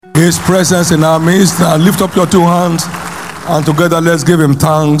His presence in our midst. Lift up your two hands and together let's give Him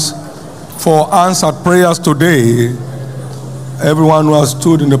thanks for answered prayers today. Everyone who has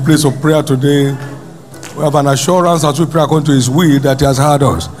stood in the place of prayer today, we have an assurance as we pray according to His will that He has heard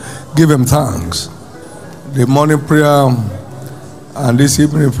us. Give Him thanks. The morning prayer and this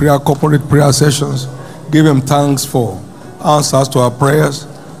evening prayer, corporate prayer sessions, give Him thanks for answers to our prayers.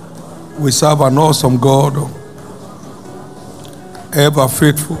 We serve an awesome God, ever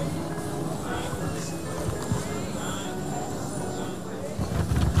faithful.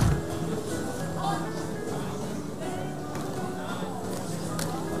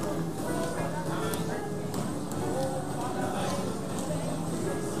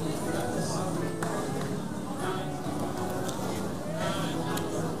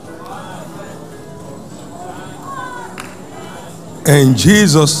 In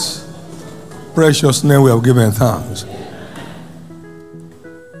Jesus' precious name we have given thanks.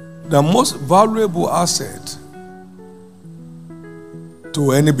 The most valuable asset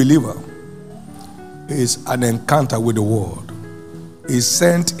to any believer is an encounter with the Word. He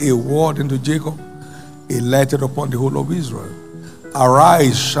sent a word into Jacob. He lighted upon the whole of Israel.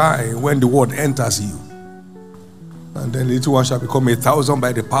 Arise, shine when the word enters you. And then the little one shall become 1,000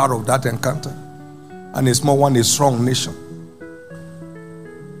 by the power of that encounter. And a small one, a strong nation.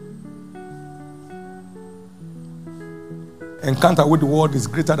 Encounter with the word is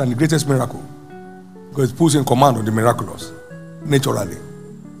greater than the greatest miracle, because it puts in command of the miraculous, naturally,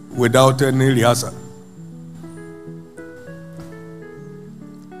 without any rehearsal.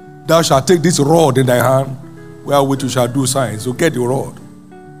 Thou shalt take this rod in thy hand, wherewith you shall do signs. So get the rod.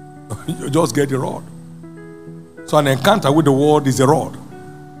 You just get the rod. So an encounter with the word is a rod.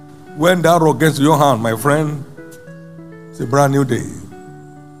 When that rod gets to your hand, my friend, it's a brand new day.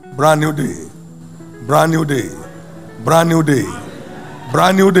 Brand new day. Brand new day. Brand new day.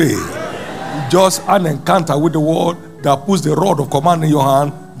 Brand new day. Just an encounter with the word that puts the rod of command in your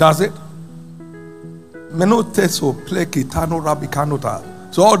hand. That's it.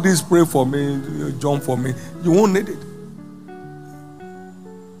 So all this pray for me, jump for me, you won't need it.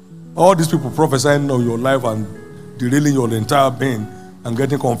 All these people prophesying of your life and derailing your entire being and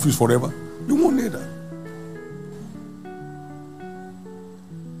getting confused forever, you won't need that.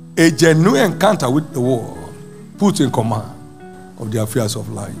 A genuine encounter with the word put in command of the affairs of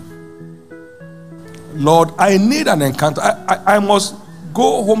life. Lord, I need an encounter. I must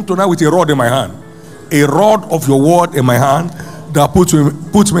go home tonight with a rod in my hand. A rod of your word in my hand that puts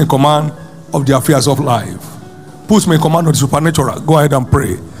me in command of the affairs of life. Puts me in command of the supernatural. Go ahead and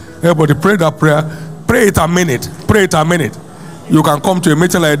pray. Everybody pray that prayer. Pray it a minute. Pray it a minute. You can come to a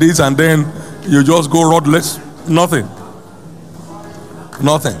meeting like this and then you just go rodless. Nothing.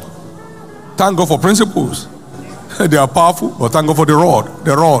 Nothing. Thank God for principles. They are powerful, but thank God for the rod.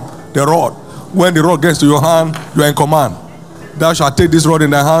 The rod. The rod. When the rod gets to your hand, you are in command. Thou shalt take this rod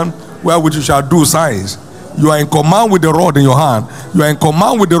in thy hand, wherewith you shall do signs. You are in command with the rod in your hand. You are in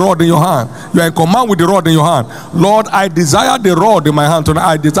command with the rod in your hand. You are in command with the rod in your hand. Lord, I desire the rod in my hand tonight.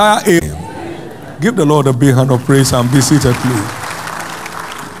 I desire a. Give the Lord a big hand of praise and be seated, please.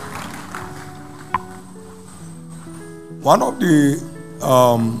 One of the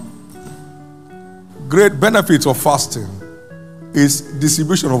great benefits of fasting is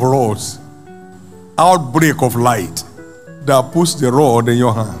distribution of rods, outbreak of light that puts the rod in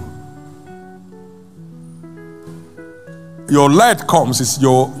your hand. Your light comes, it's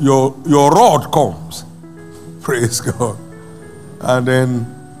your rod comes. Praise God. And then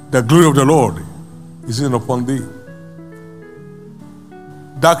the glory of the Lord is in upon thee.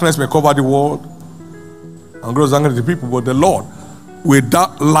 Darkness may cover the world and grows angry the people, but the Lord, with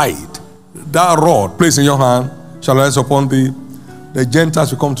that light, that rod placed in your hand, shall rise upon thee. The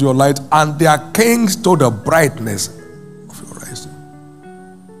Gentiles will come to your light, and their kings to the brightness of your rising.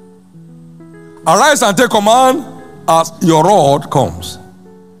 Arise and take command as your rod comes.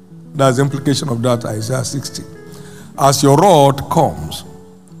 That's the implication of that, Isaiah 60. As your rod comes.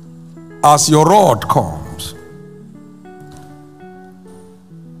 As your rod comes.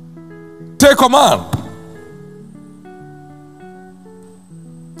 Take command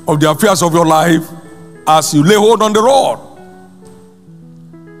of the affairs of your life as you lay hold on the rod.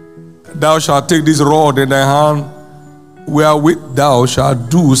 Thou shalt take this rod in thy hand, wherewith thou shalt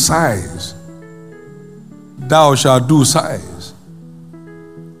do signs. Thou shalt do signs.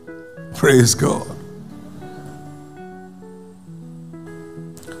 Praise God.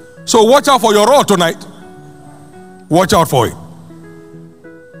 So watch out for your rod tonight. Watch out for it.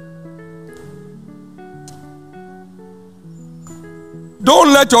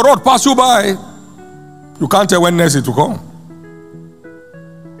 Don't let your rod pass you by. You can't tell when next it will come.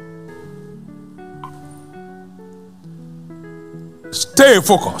 Stay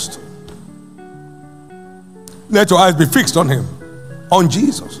focused. Let your eyes be fixed on him, on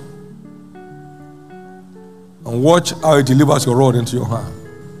Jesus. And watch how he delivers your rod into your hand.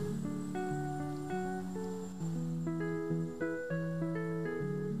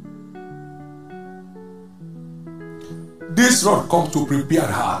 This rod comes to prepared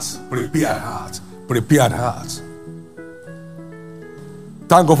hearts. Prepared hearts. Prepared hearts.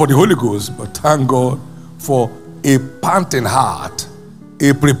 Thank God for the Holy Ghost, but thank God for a panting heart,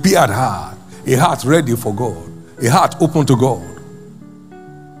 a prepared heart, a heart ready for God, a heart open to God.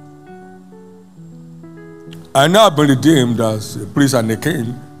 I now have been redeemed as a priest and a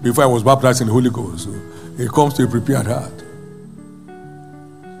king before I was baptized in the Holy Ghost. So it comes to a prepared heart.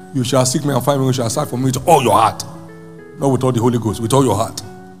 You shall seek me and find me, you shall search for me with all your heart. Not with all the Holy Ghost, with all your heart.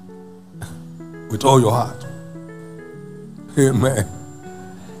 With all your heart. Amen.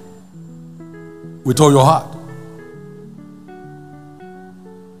 With all your heart.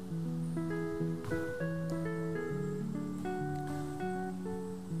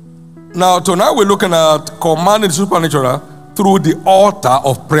 Now, tonight we're looking at commanding the supernatural through the altar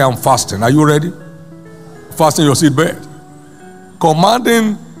of prayer and fasting. Are you ready? Fasten your seatbelt.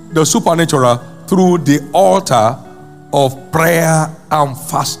 Commanding the supernatural through the altar of prayer and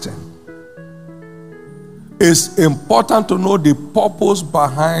fasting. It's important to know the purpose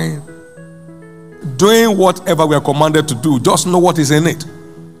behind doing whatever we are commanded to do. Just know what is in it.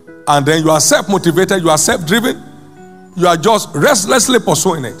 And then you are self-motivated, you are self-driven, you are just restlessly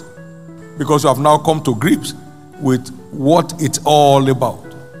pursuing it. Because you have now come to grips with what it's all about.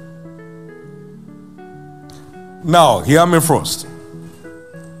 Now, hear me first.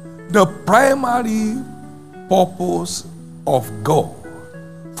 The primary purpose of God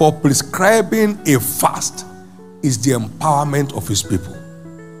for prescribing a fast is the empowerment of his people.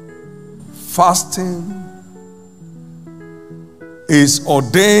 Fasting is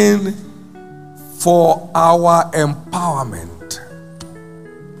ordained for our empowerment.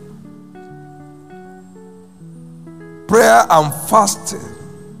 Prayer and fasting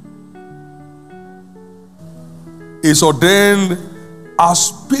is ordained as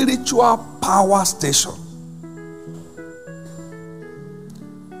spiritual power station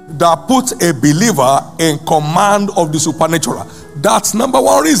that puts a believer in command of the supernatural. That's number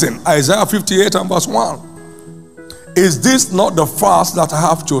one reason. Isaiah 58 and verse 1. Is this not the fast that I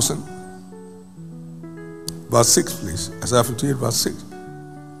have chosen? Verse 6, please. Isaiah 58 verse 6.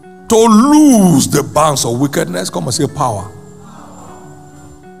 To loose the bands of wickedness. Come and say power.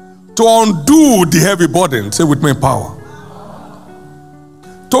 To undo the heavy burden. Say with me power.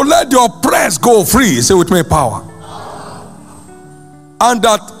 To let the oppressed go free. Say with me power. And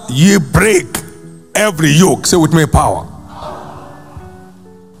that ye break every yoke. Say with me power.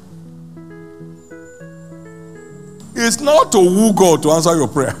 It's not to woo God to answer your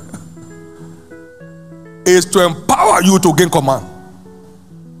prayer. It's to empower you to gain command.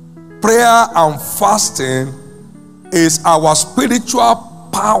 Prayer and fasting is our spiritual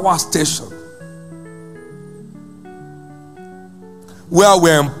power station, where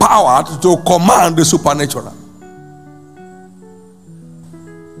we're empowered to command the supernatural.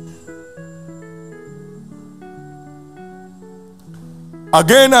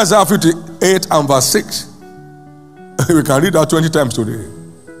 Again, Isaiah 58 and verse 6. We can read that 20 times today.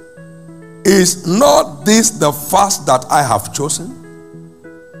 Is not this the fast that I have chosen?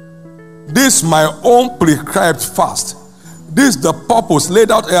 This my own prescribed fast. This is the purpose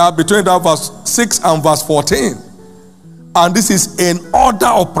laid out here between that verse 6 and verse 14. And this is in order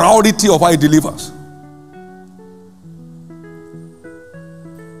of priority of how he delivers.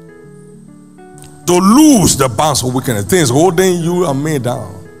 To loose the bands of wickedness, things holding you and me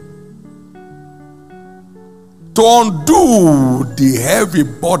down. To undo the heavy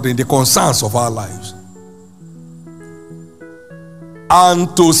burden, the concerns of our lives.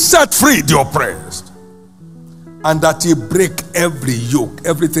 And to set free the oppressed. And that he break every yoke,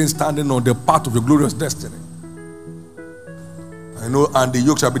 everything standing on the path of your glorious destiny. I know, and the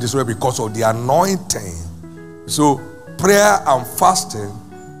yoke shall be destroyed because of the anointing. So prayer and fasting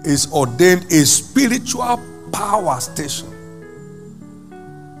is ordained a spiritual power station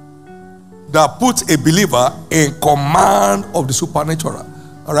that puts a believer in command of the supernatural.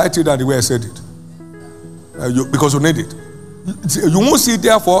 I write it down the way I said it. Because you need it. You won't see it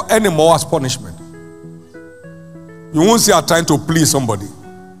therefore anymore as punishment. You won't see her trying to please somebody.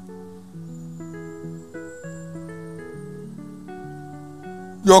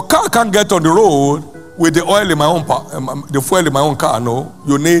 Your car can't get on the road with the oil in my own the fuel in my own car. No,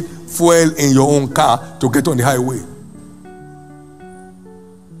 you need fuel in your own car to get on the highway.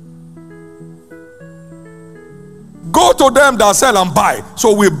 Go to them that sell and buy.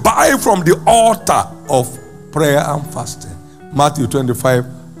 So we buy from the altar of prayer and fasting. Matthew 25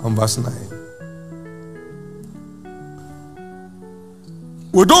 and verse 9.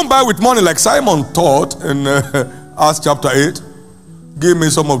 We don't buy with money like Simon taught in Acts chapter 8. Give me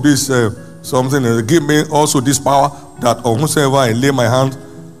some of this, something. Give me also this power that on whosoever I lay my hand,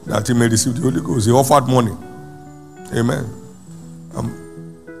 that he may receive the Holy Ghost. He offered money. Amen.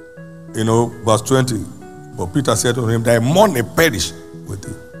 Verse 20. But Peter said to him, thy money perish with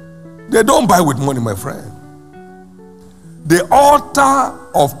thee. They don't buy with money, my friend. The altar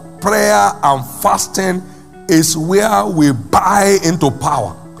of prayer and fasting is where we buy into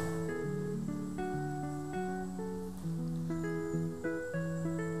power.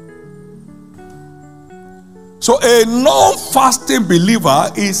 So a non-fasting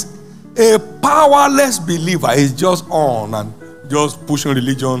believer is a powerless believer. He's just on and just pushing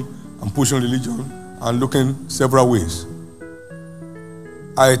religion and looking several ways.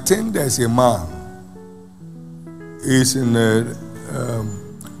 I think there's a man. He's in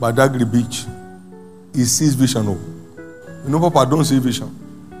Badagry Beach. He sees vision. Papa don't see vision.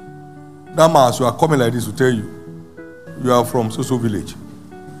 That man, as you are coming like this, to tell you, you are from so village.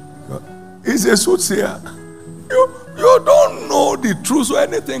 He's a soothsayer. You don't know the truth, so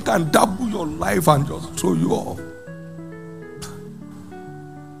anything can double your life and just throw you off.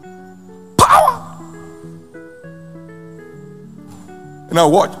 Power. Now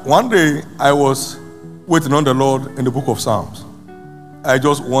watch. One day I was waiting on the Lord in the book of Psalms. I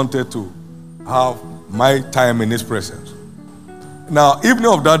just wanted to have my time in His presence. Now, evening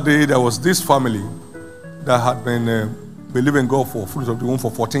of that day, there was this family that had been believing God for fruit of the womb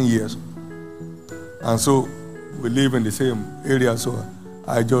for 14 years. And so we live in the same area, so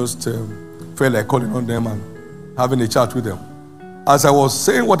I just felt like calling on them and having a chat with them. As I was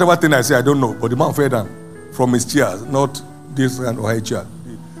saying whatever thing I say, I don't know, but the man fell down from his chair, not this kind of high chair,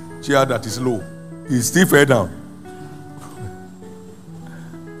 the chair that is low. He still fell down.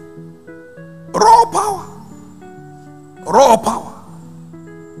 Raw power,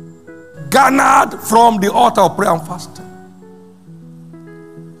 garnered from the altar of prayer and fasting.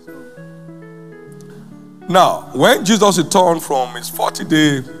 Now, when Jesus returned from his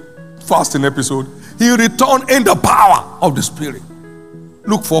 40-day fasting episode, he returned in the power of the Spirit.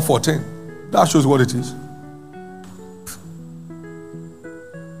 Luke 4:14. That shows what it is.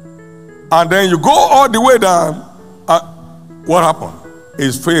 And then you go all the way down. What happened?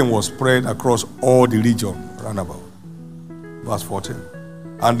 His fame was spread across all the region round about. Verse 14.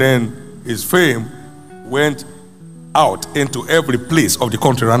 And then his fame went out into every place of the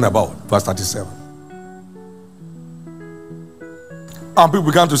country round about. Verse 37. And people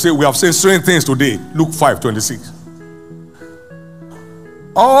began to say, we have seen strange things today. Luke 5:26.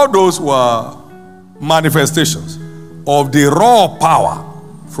 All those were manifestations of the raw power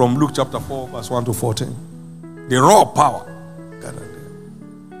from Luke chapter 4, verse 1 to 14. The raw power.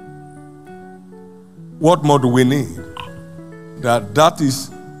 What more do we need? That is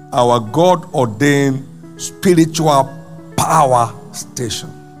our God-ordained spiritual power station.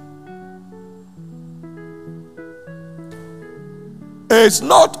 It's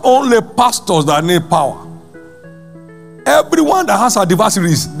not only pastors that need power. Everyone that has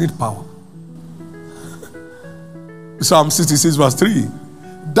adversaries need power. Psalm 66 verse 3.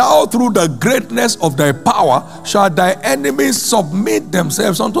 Thou through the greatness of thy power shall thy enemies submit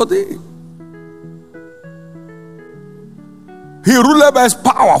themselves unto thee. He ruleth by his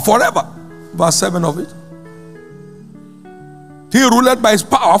power forever. Verse 7 of it. He ruleth by his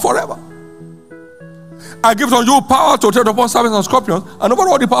power forever. I give unto you power to tread upon serpents and scorpions, and over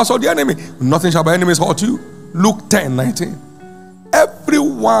all the powers of the enemy. Nothing shall by enemies hurt you. Luke 10:19.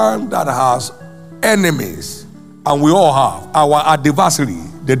 Everyone that has enemies, and we all have, our adversary,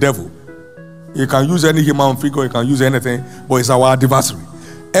 the devil. You can use any human figure, you can use anything, but it's our adversary.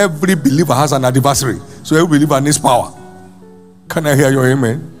 Every believer has an adversary. So every believer needs power. Can I hear your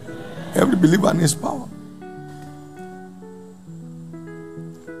amen? Every believer needs power.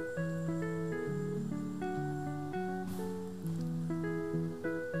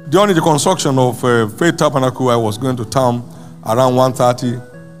 During the construction of Faith Tabernacle, I was going to town around 1:30,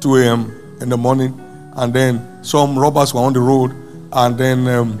 2 a.m. in the morning, and then some robbers were on the road, and then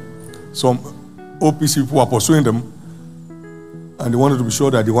some OPC people were pursuing them, and they wanted to be sure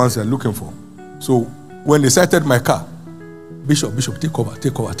that the ones they're looking for. So when they sighted my car, Bishop, take over.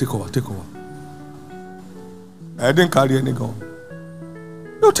 I didn't carry any gun.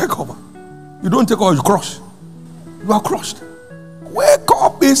 You take over. You don't take over, you crush. You are crushed. Wake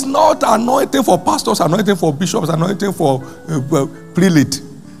up is not anointing for pastors, anointing for bishops, anointing for prelate.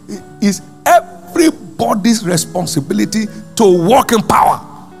 It's everybody body's responsibility to walk in power.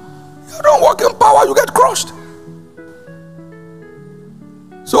 You don't walk in power, you get crushed.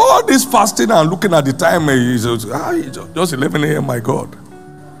 So all this fasting and looking at the time is just 11 a.m., my God.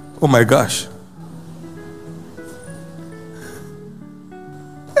 Oh my gosh.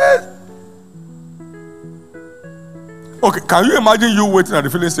 Okay, can you imagine you waiting at the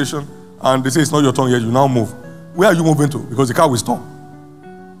filling station and they say it's not your turn yet, you now move. Where are you moving to? Because the car will stop.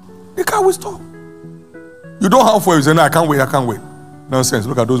 The car will stop. You don't have for you say, no, I can't wait. Nonsense.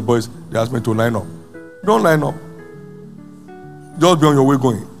 Look at those boys. They asked me to line up. Don't line up. Just be on your way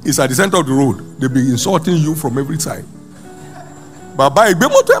going. It's at the center of the road. They'll be insulting you from every side. Bye-bye.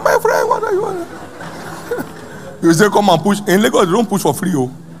 My friend, what are you? You say, come and push. In Lagos, they don't push for free.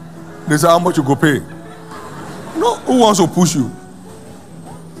 Oh. They say, how much you go pay? No, who wants to push you?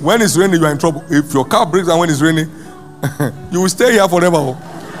 When it's raining, you are in trouble. If your car breaks down when it's raining, you will stay here forever.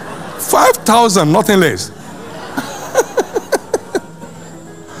 5,000, nothing less.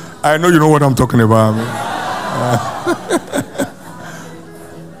 I know you know what I'm talking about.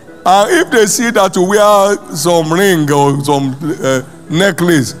 And if they see that you wear some ring or some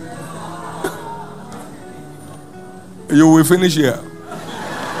necklace, you will finish here.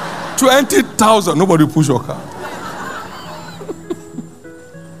 20,000, nobody push your car.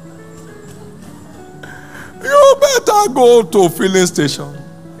 You better go to a filling station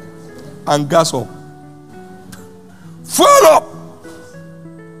and gas up. Fuel up.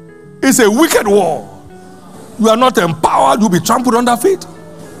 It's a wicked war. You are not empowered, you'll be trampled under feet.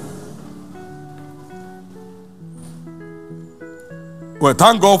 Well,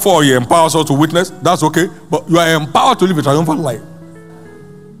 thank God for you empowers us to witness. That's okay. But you are empowered to live a triumphant life.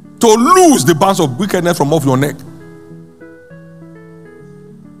 To lose the bands of wickedness from off your neck.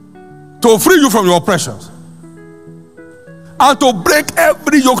 To free you from your oppressions. And to break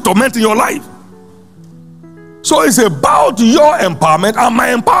every yoke torment in your life. So it's about your empowerment and my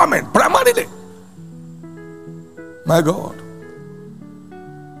empowerment, primarily. My God.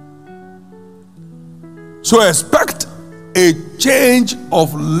 So expect a change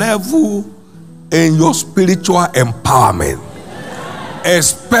of level in your spiritual empowerment.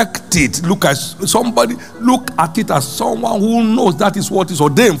 Expect it. Look at it as someone who knows that is what is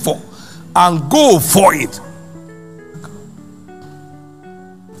ordained for, and go for it.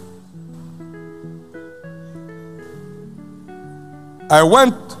 I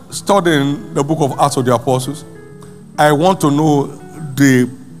went studying the book of Acts of the Apostles. I want to know the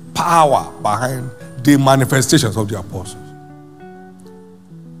power behind the manifestations of the apostles.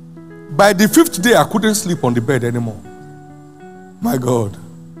 By the 5th day, I couldn't sleep on the bed anymore. My God.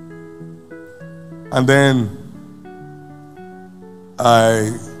 And then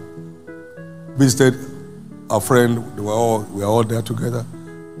I visited a friend. We were all there together.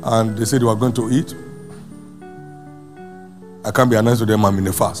 And they said they were going to eat. I can't be announced to them I'm in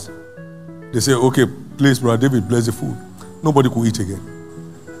a fast. They say, okay, please, Brother David, bless the food. Nobody could eat again.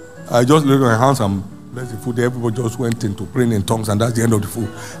 I just laid my hands and blessed the food. Everybody just went into praying in tongues, and that's the end of the food.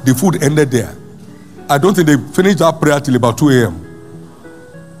 The food ended there. I don't think they finished that prayer till about 2 a.m.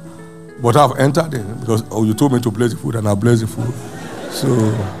 But I've entered in because you told me to bless the food, and I bless the food. So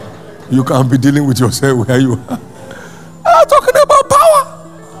you can be dealing with yourself where you are. I'm talking about power.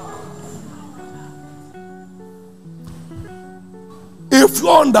 If you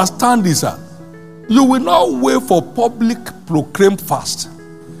understand this, you will not wait for public proclaimed fast.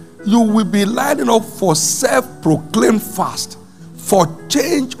 You will be lining up for self-proclaimed fast for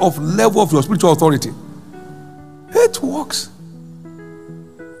change of level of your spiritual authority. It works.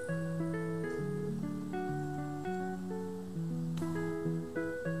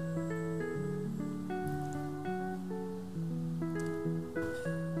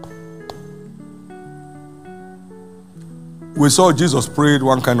 We saw Jesus prayed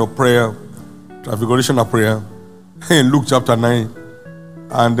one kind of prayer, transfigurational prayer, in Luke chapter 9.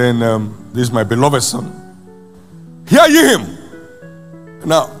 And then, this is my beloved son. Hear ye him.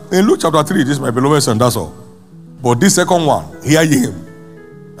 Now, in Luke chapter 3, this is my beloved son, that's all. But this second one, hear ye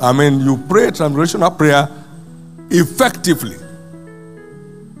him. I mean, you pray transfigurational prayer effectively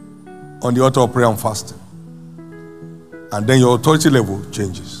on the altar of prayer and fasting. And then your authority level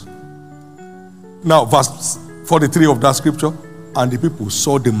changes. Now, verse 43 of that scripture, and the people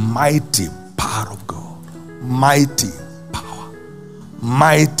saw the mighty power of God. Mighty power.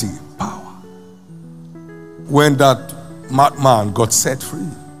 Mighty power. When that madman got set free,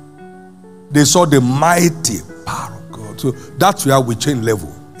 they saw the mighty power of God. So that's where we change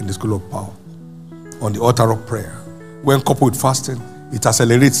level in the school of power. On the altar of prayer. When coupled with fasting, it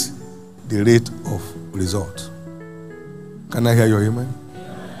accelerates the rate of result. Can I hear your amen?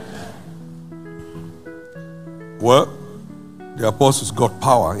 Well, the apostles got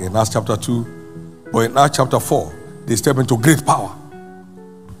power in Acts chapter 2, but in Acts chapter 4, they stepped into great power.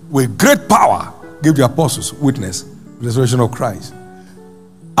 With great power, gave the apostles witness the resurrection of Christ.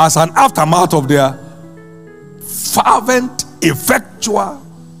 As an aftermath of their fervent, effectual,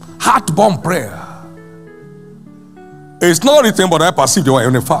 heart-born prayer. It's not written, but I perceived they were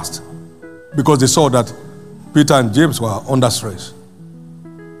on a fast because they saw that Peter and James were under stress.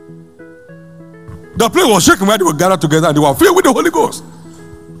 The place was shaking where they were gathered together and they were filled with the Holy Ghost.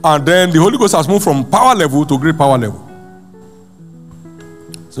 And then the Holy Ghost has moved from power level to great power level.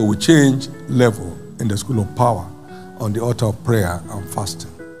 So we change level in the school of power on the altar of prayer and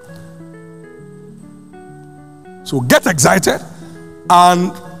fasting. So get excited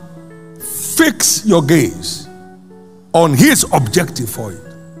and fix your gaze on his objective for it.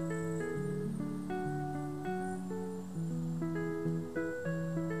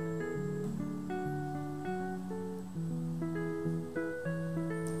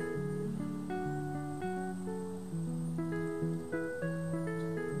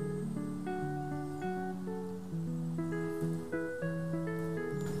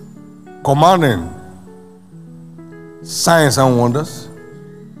 Commanding signs and wonders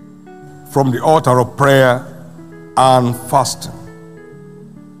from the altar of prayer and fasting.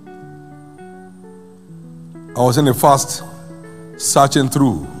 I was in a fast searching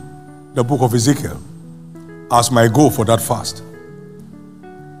through the book of Ezekiel as my goal for that fast.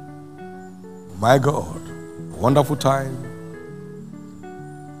 My God, wonderful time.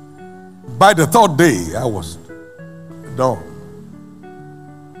 By the third day, I was done.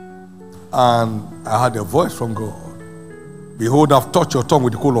 And I had a voice from God. Behold, I've touched your tongue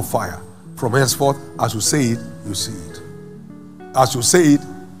with the coal of fire. From henceforth, as you say it, you see it. As you say it,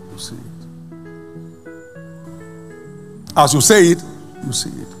 you see it. As you say it, you see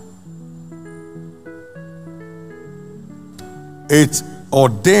it. It's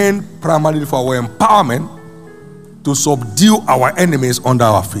ordained primarily for our empowerment to subdue our enemies under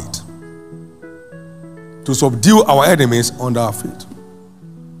our feet. To subdue our enemies under our feet.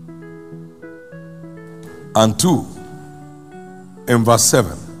 And 2, in verse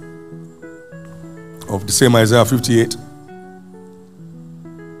 7 of the same Isaiah 58.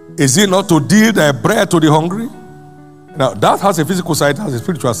 Is it not to deal thy bread to the hungry? Now, that has a physical side, has a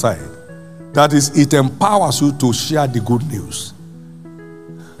spiritual side. That is, it empowers you to share the good news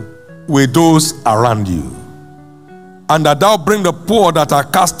with those around you. And that thou bring the poor that are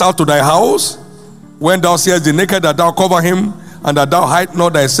cast out to thy house, when thou seest the naked, that thou cover him, and that thou hide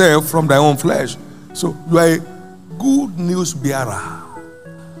not thyself from thy own flesh. So you are a good news bearer.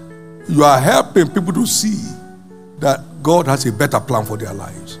 You are helping people to see that God has a better plan for their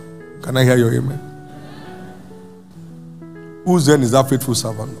lives. Can I hear your amen? Whose then is that faithful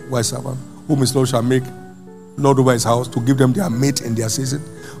servant, wise servant, whom his Lord shall make Lord over his house, to give them their meat in their season?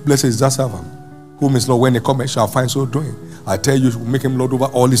 Blessed is that servant, whom his Lord, when he cometh, shall find so doing. I tell you, make him Lord over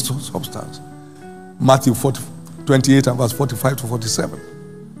all his substance. Matthew 28 and verse 45 to 47.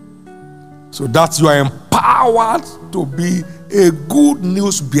 So that you are empowered to be a good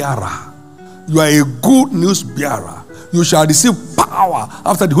news bearer. You are a good news bearer. You shall receive power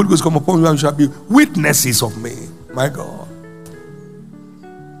after the Holy Ghost come upon you, and you shall be witnesses of me. My God.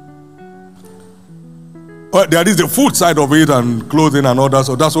 Well, there is the food side of it and clothing and all that,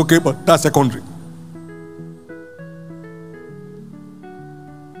 so that's okay, but that's secondary.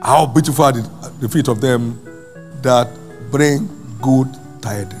 How beautiful are the feet of them that bring good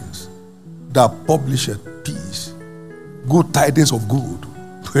tidings, that publisheth peace, good tidings of good.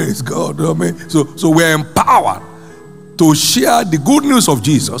 Praise God. Amen. So we're empowered to share the good news of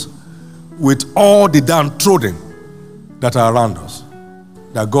Jesus with all the downtrodden that are around us.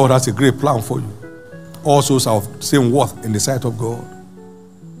 That God has a great plan for you. All souls are of the same worth in the sight of God.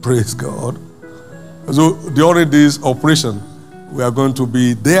 Praise God. So during this operation, we are going to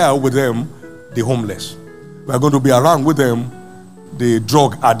be there with them, the homeless. We are going to be around with them, the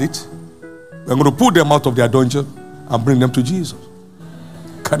drug addict. We are going to pull them out of their dungeon and bring them to Jesus.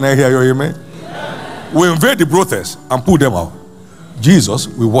 Can I hear your amen? Yeah. We invade the brothels and pull them out. Jesus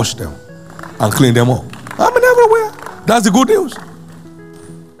will wash them and clean them up. I mean, everywhere. That's the good news.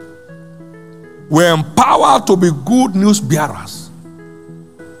 We're empowered to be good news bearers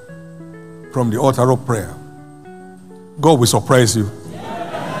from the altar of prayer. God will surprise you.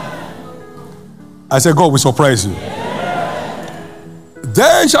 Yeah. I said, God will surprise you. Yeah.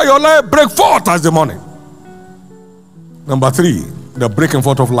 Then shall your light break forth as the morning. Number 3, the breaking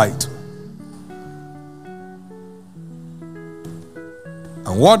forth of light.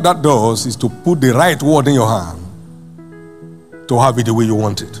 And what that does is to put the right word in your hand to have it the way you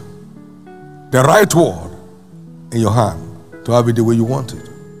want it. The right word in your hand to have it the way you want it.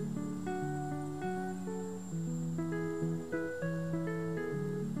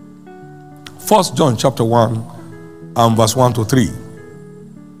 First John chapter 1 and verse 1 to 3.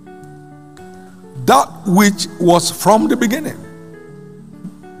 That which was from the beginning.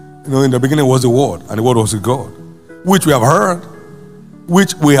 In the beginning was the Word, and the Word was with God, which we have heard,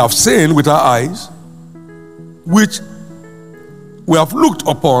 which we have seen with our eyes, which we have looked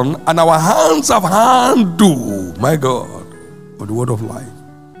upon, and our hands have handled, my God, of the word of life.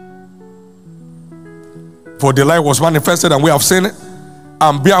 For the light was manifested, and we have seen it,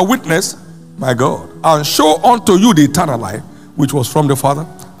 and bear witness, my God, and show unto you the eternal life, which was from the Father,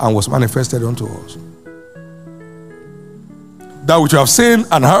 and was manifested unto us. That which you have seen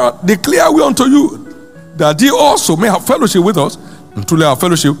and heard, declare we unto you, that ye also may have fellowship with us, and truly our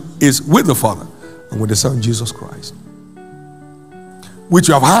fellowship is with the Father, and with the Son Jesus Christ, which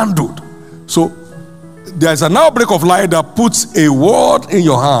you have handled. So there's an outbreak of light that puts a word in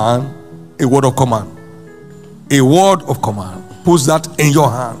your hand, a word of command. A word of command puts that in your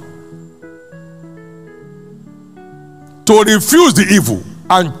hand to refuse the evil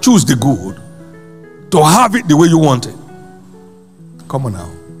and choose the good, to have it the way you want it. Come on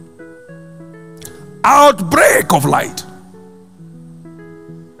now. Outbreak of light.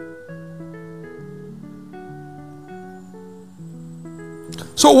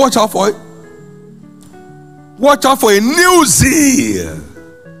 So watch out for it. Watch out for a new zeal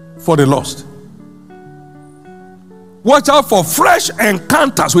for the lost. Watch out for fresh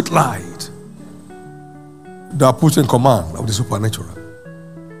encounters with light that puts in command of the supernatural.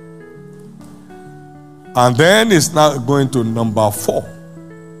 And then it's now going to number 4.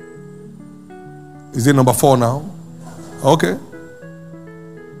 Is it number 4 now? Okay.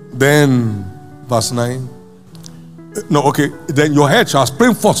 Then verse 9. No, okay. Then your head shall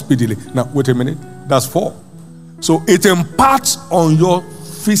spring forth speedily. Now, wait a minute. That's 4. So it imparts on your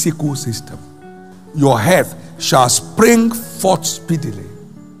physical system. Your head shall spring forth speedily.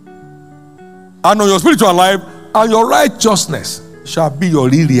 And on your spiritual life, and your righteousness shall be your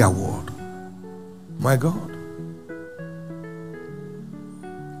real reward. My God.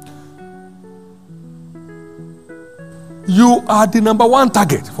 You are the number 1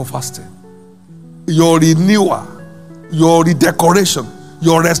 target for fasting. Your renewal, your redecoration,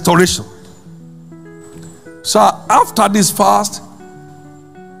 your restoration. So after this fast,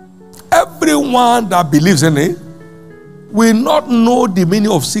 everyone that believes in it will not know the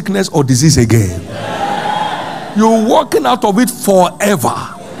meaning of sickness or disease again. Yeah. You're walking out of it forever.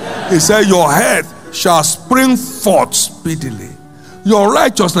 Yeah. He said your head shall spring forth speedily. Your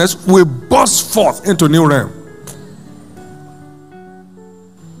righteousness will burst forth into new realm.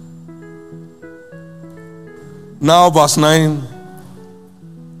 Now verse 9.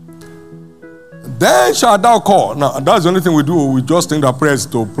 Then shalt thou call. Now that's the only thing we do. We just think that prayer is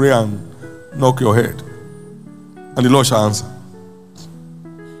to pray and knock your head, and the Lord shall answer.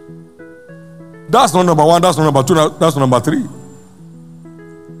 That's not number 1. That's not number 2. That's not number 3.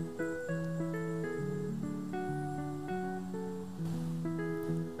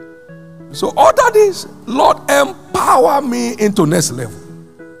 So order this. Lord, empower me into next level.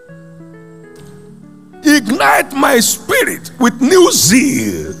 Ignite my spirit with new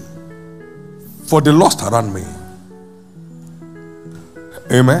zeal for the lost around me.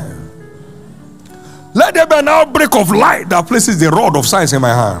 Amen. Let there be an outbreak of light that places the rod of science in my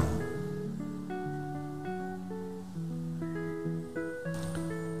hand.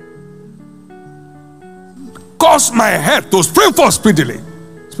 Cause my head to spring forth speedily,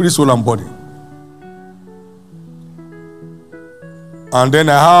 spirit, soul, and body. And then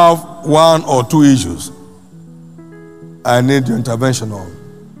I have 1 or 2 issues I need your intervention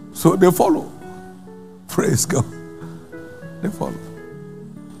on. So they follow. Praise God. They follow.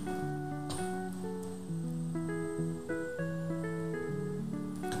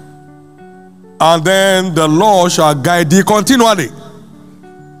 And then the Lord shall guide thee continually.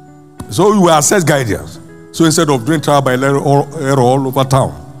 So you will assess guidance. So instead of doing trial by error all over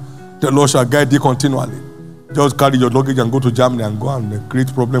town, the Lord shall guide thee continually. Just carry your luggage and go to Germany and go and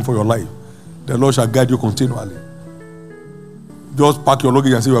create problem for your life. The Lord shall guide you continually. Just pack your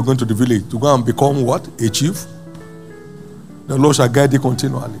luggage and say you are going to the village to go and become what? A chief. The Lord shall guide you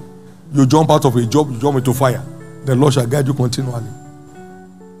continually. You jump out of a job, you jump into fire. The Lord shall guide you continually.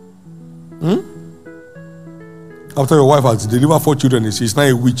 After your wife has delivered 4 children, she's not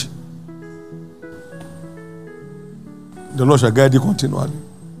a witch. The Lord shall guide you continually.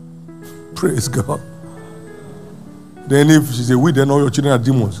 Praise God. Then if she's a witch, then all your children are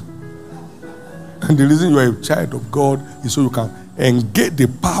demons. And the reason you are a child of God is so you can engage the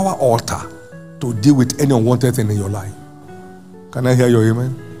power altar to deal with any unwanted thing in your life. Can I hear your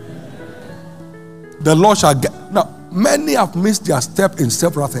amen? The Lord shall get. Now, many have missed their step in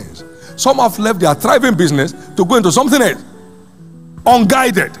several things. Some have left their thriving business to go into something else,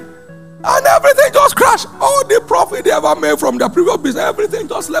 unguided. And everything just crashed. All the profit they ever made from their previous business, everything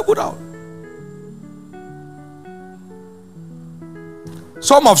just leveled out.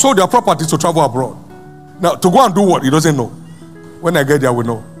 Some have sold their properties to travel abroad. Now, to go and do what? He doesn't know. When I get there, we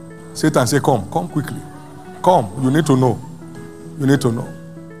know. Satan say, come quickly. Come, you need to know. You need to know.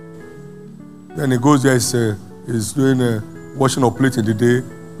 Then he goes there, he's doing washing of plates in the day,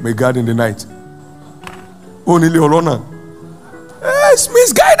 may guard in the night. Only Olona. It's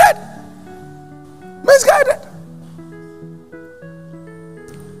misguided. Misguided.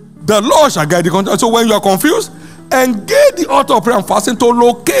 The Lord shall guide the conduct. So when you are confused, engage the altar of prayer and fasting to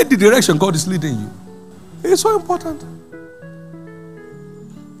locate the direction God is leading you. It's so important.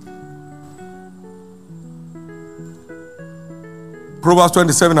 Proverbs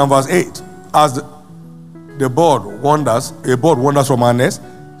 27 and verse 8. As the bird wanders, a bird wanders from her nest,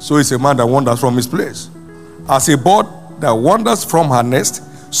 so is a man that wanders from his place. As a bird that wanders from her nest,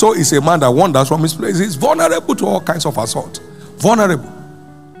 so is a man that wanders from his place. He's vulnerable to all kinds of assault. Vulnerable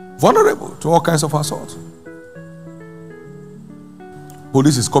to all kinds of assault.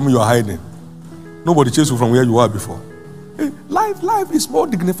 Police is coming, you are hiding. Nobody chases you from where you were before. Hey, life is more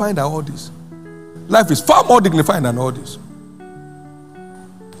dignified than all this. Life is far more dignified than all this.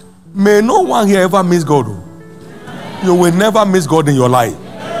 May no one here ever miss God. You will never miss God in your life.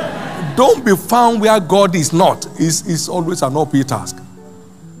 Don't be found where God is not. It's always an uphill task.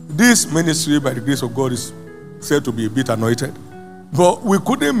 This ministry, by the grace of God, is said to be a bit anointed. But we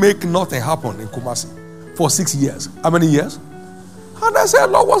couldn't make nothing happen in Kumasi for 6 years. How many years? And I said,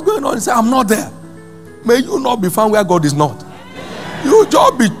 Lord, what's going on? He said, I'm not there. May you not be found where God is not. You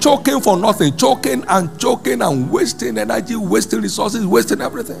just be choking for nothing. Choking and wasting energy, wasting resources, wasting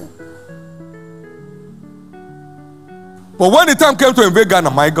everything. But when the time came to invade Ghana,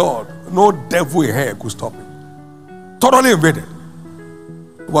 my God, no devil in hell could stop it. Totally invaded.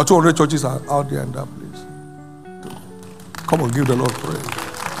 About 200 churches are out there in that place. Come on, give the Lord praise.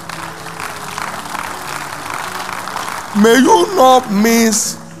 May you not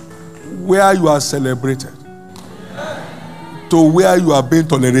miss where you are celebrated to where you are being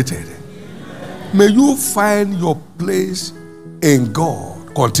tolerated. May you find your place in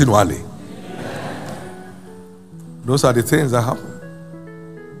God continually. Those are the things that happen.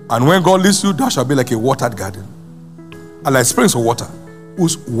 And when God leads you, that shall be like a watered garden, and like springs of water,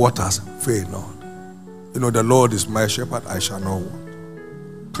 whose waters fail not. You know, the Lord is my shepherd, I shall not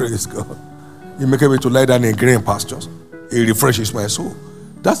want. Praise God. He maketh me to lie down in green pastures. He refreshes my soul.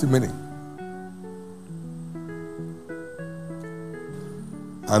 That's the meaning.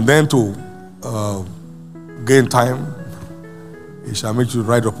 And then to gain time, he shall make you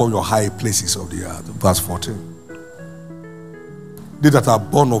ride upon your high places of the earth. Verse 14. They that are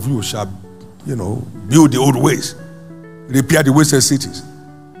born of you shall, build the old ways, repair the wasted cities.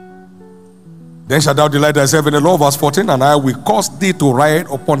 Then shalt thou delight thyself in the Lord, verse 14, and I will cause thee to ride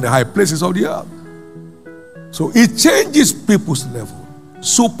upon the high places of the earth. So it changes people's level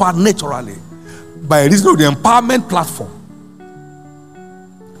supernaturally by reason of the empowerment platform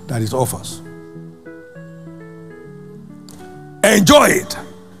that it offers. Enjoy it.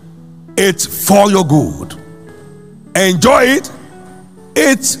 It's for your good. Enjoy it.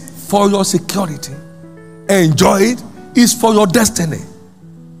 It's for your security. Enjoy it. It's for your destiny.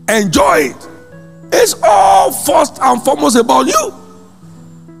 Enjoy it. It's all first and foremost about you.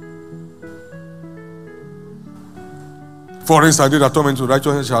 For instance, they that come into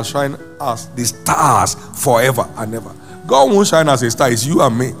righteousness shall shine as the stars forever and ever. God won't shine as a star. It's you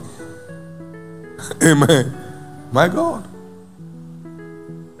and me. Amen. My God.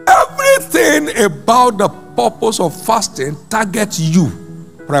 Everything about the purpose of fasting targets you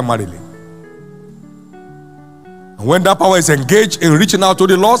primarily. And when that power is engaged in reaching out to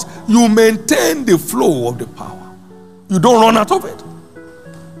the lost, you maintain the flow of the power. You don't run out of it.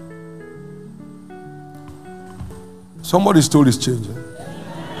 Somebody's story is changing.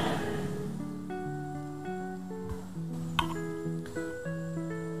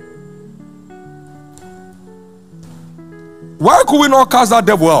 Why could we not cast that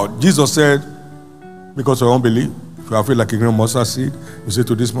devil out? Jesus said, because of unbelief. If you are afraid like a grain of mustard seed, you say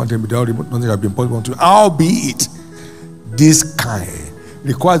to this mountain, be thou removed, nothing shall be impossible unto you. Albeit, this kind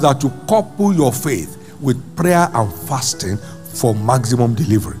requires that you couple your faith with prayer and fasting for maximum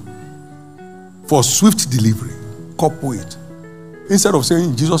delivery. For swift delivery. Couple it. Instead of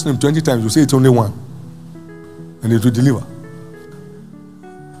saying in Jesus' name 20 times, you say it only one. And it will deliver.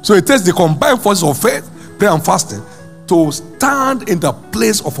 So it takes the combined forces of faith, prayer, and fasting to stand in the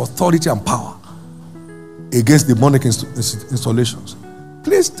place of authority and power against demonic installations.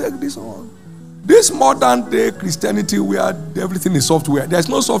 Please take this on. This modern day Christianity where everything is software, there's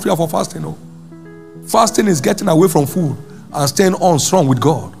no software for fasting. No. Fasting is getting away from food and staying on strong with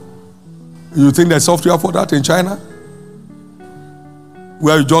God. You think there's software for that in China?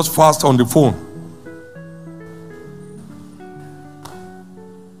 Where you just fast on the phone.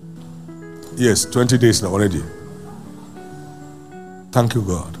 Yes, 20 days already. Thank you,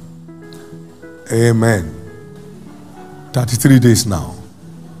 God. Amen. 33 days now.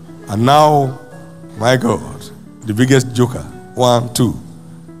 And now, my God, the biggest joker. 1, 2,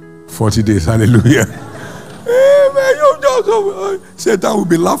 40 days. Hallelujah. Amen. You just, Satan will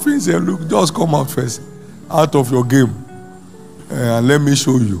be laughing and say, look, just come out first. Out of your game. And let me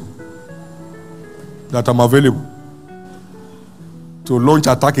show you that I'm available to launch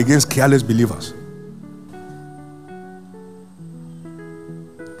attack against careless believers.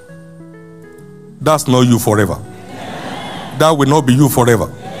 That's not you forever. That will not be you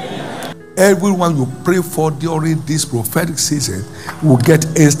forever. Everyone you pray for during this prophetic season will get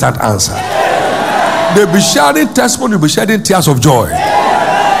instant answer. They'll be sharing testimony, they'll be shedding tears of joy.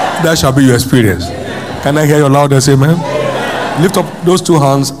 That shall be your experience. Can I hear your loudest amen? Lift up those two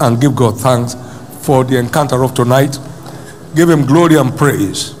hands and give God thanks for the encounter of tonight. Give him glory and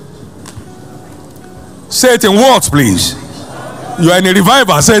praise. Say it in words, please. You are in a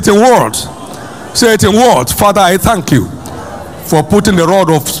revival. Say it in words. Say it in words. Father, I thank you for putting the rod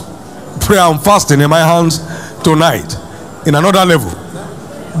of prayer and fasting in my hands tonight in another level.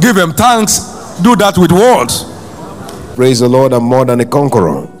 Give him thanks. Do that with words. Praise the Lord, I'm more than a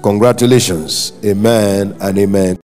conqueror. Congratulations. Amen and amen.